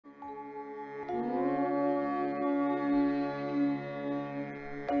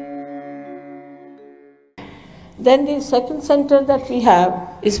Then the second center that we have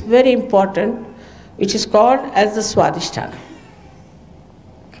is very important, which is called as the Swadisthana.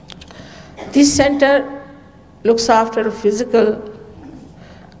 This center looks after physical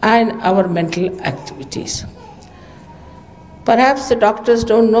and our mental activities. Perhaps the doctors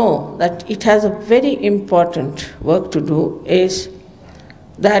don't know that it has a very important work to do, is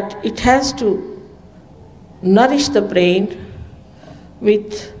that it has to nourish the brain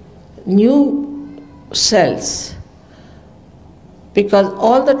with new cells, because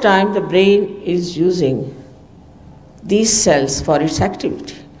all the time the brain is using these cells for its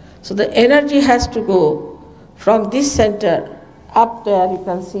activity. So the energy has to go from this center up there, you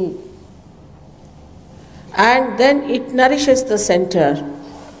can see, and then it nourishes the center.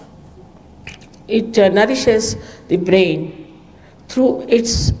 It nourishes the brain through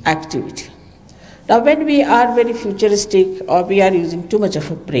its activity. Now when we are very futuristic, or we are using too much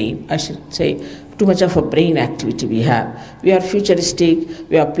of a brain, I should say too much of a brain activity we have, we are futuristic,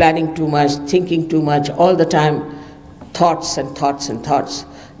 we are planning too much, thinking too much, all the time thoughts and thoughts and thoughts.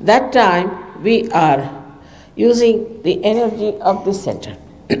 That time we are using the energy of this center.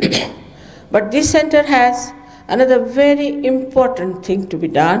 But this center has another very important thing to be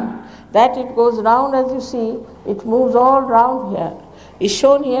done, that it goes round, as you see, it moves all round here. It's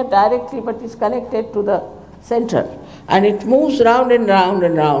shown here directly, but it's connected to the center. And it moves round and round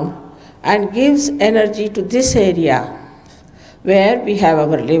and round and gives energy to this area where we have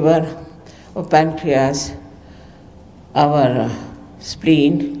our liver, our pancreas, our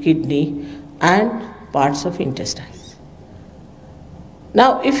spleen, kidney, and parts of intestines.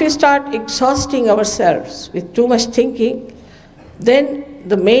 Now, if we start exhausting ourselves with too much thinking, then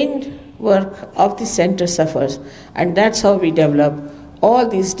the main work of the center suffers, and that's how we develop all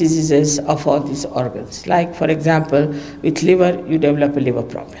these diseases of all these organs. Like, for example, with liver, you develop a liver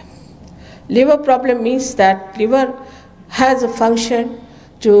problem. Liver problem means that liver has a function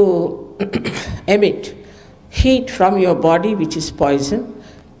to emit heat from your body, which is poison,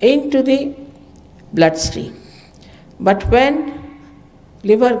 into the bloodstream. But when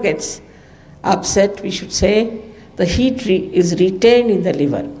liver gets upset, we should say, the heat is retained in the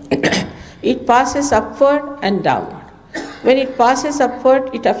liver. It passes upward and downward. When it passes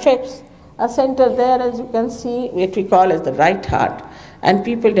upward, it affects a center there, as you can see, what we call as the right heart, and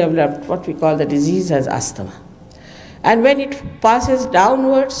people develop what we call the disease as asthma. And when it passes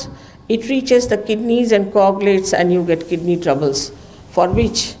downwards, it reaches the kidneys and coagulates, and you get kidney troubles, for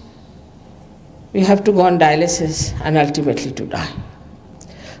which we have to go on dialysis and ultimately to die.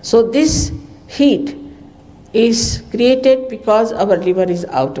 So this heat is created because our liver is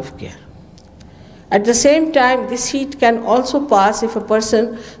out of gear. At the same time, this heat can also pass if a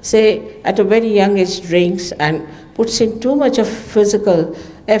person, say, at a very young age drinks and puts in too much of physical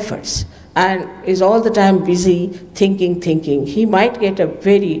efforts and is all the time busy thinking. He might get a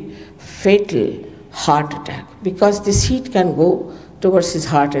very fatal heart attack, because this heat can go towards his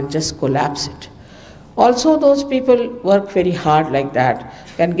heart and just collapse it. Also, those people work very hard like that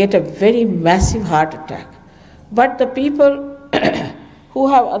can get a very massive heart attack. But the people who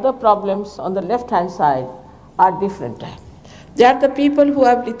have other problems on the left-hand side are different type. They are the people who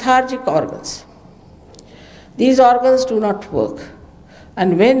have lethargic organs. These organs do not work.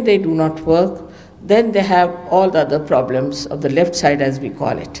 And when they do not work, then they have all the other problems of the left side, as we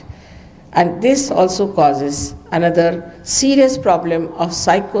call it. And this also causes another serious problem of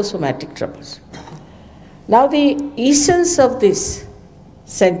psychosomatic troubles. Now, the essence of this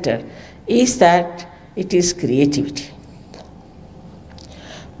center is that it is creativity.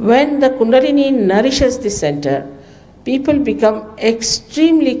 When the Kundalini nourishes the center, people become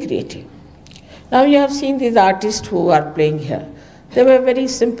extremely creative. Now you have seen these artists who are playing here. They were very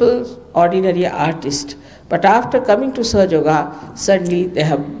simple, ordinary artists, but after coming to Sahaja Yoga, suddenly they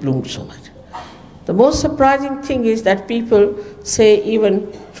have bloomed so much. The most surprising thing is that people, say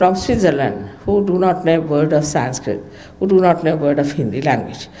even from Switzerland, who do not know a word of Sanskrit, who do not know a word of Hindi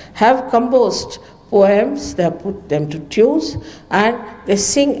language, have composed poems, they have put them to tunes, and they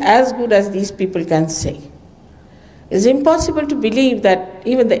sing as good as these people can sing. It's impossible to believe that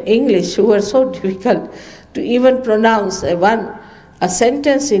even the English, who are so difficult to even pronounce a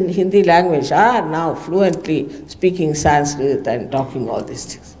sentence in Hindi language, are now fluently speaking Sanskrit and talking all these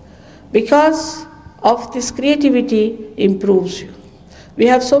things. Because of this creativity improves you. We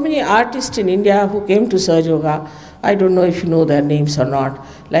have so many artists in India who came to Sahaja Yoga. I don't know if you know their names or not,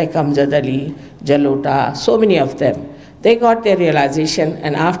 like Amjad Ali, Jalota, so many of them. They got their realization,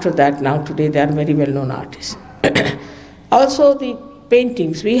 and after that, now today they are very well-known artists. Also the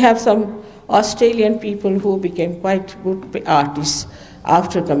paintings. We have some Australian people who became quite good artists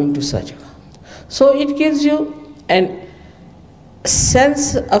after coming to Sahaja Yoga. So it gives you an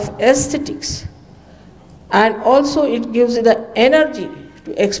sense of aesthetics, and also it gives you the energy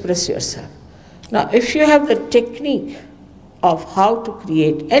to express yourself. Now, if you have the technique of how to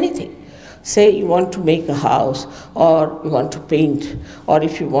create anything, say you want to make a house, or you want to paint, or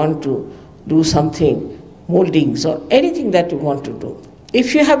if you want to do something, moldings, or anything that you want to do,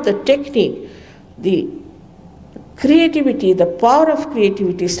 if you have the technique, the creativity, the power of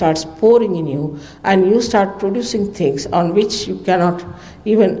creativity starts pouring in you, and you start producing things on which you cannot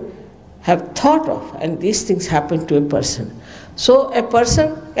even have thought of, and these things happen to a person. So a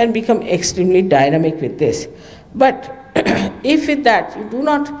person can become extremely dynamic with this. But if with that you do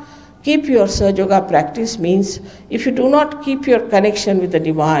not keep your Sahaja Yoga practice, means if you do not keep your connection with the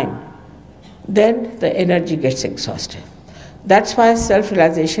divine, then the energy gets exhausted. That's why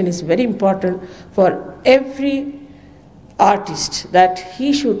self-realization is very important for every artist, that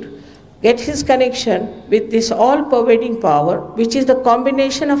he should get his connection with this all-pervading power, which is the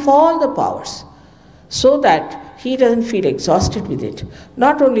combination of all the powers, so that he doesn't feel exhausted with it.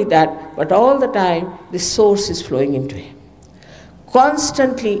 Not only that, but all the time this source is flowing into him.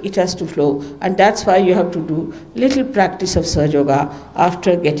 Constantly it has to flow, and that's why you have to do little practice of Sahaja Yoga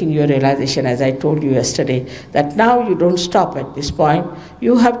after getting your realization, as I told you yesterday, that now you don't stop at this point,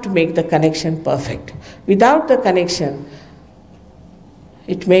 you have to make the connection perfect. Without the connection,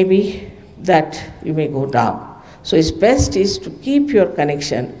 it may be that you may go down. So it's best is to keep your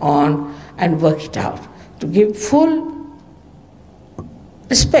connection on and work it out, to give full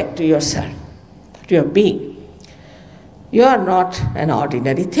respect to yourself, to your being. You are not an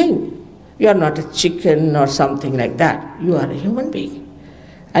ordinary thing. You are not a chicken or something like that. You are a human being.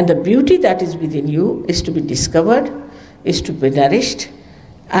 And the beauty that is within you is to be discovered, is to be nourished,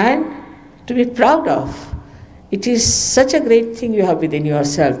 and to be proud of. It is such a great thing you have within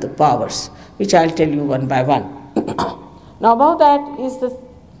yourself, the powers, which I'll tell you one by one. Now above that is the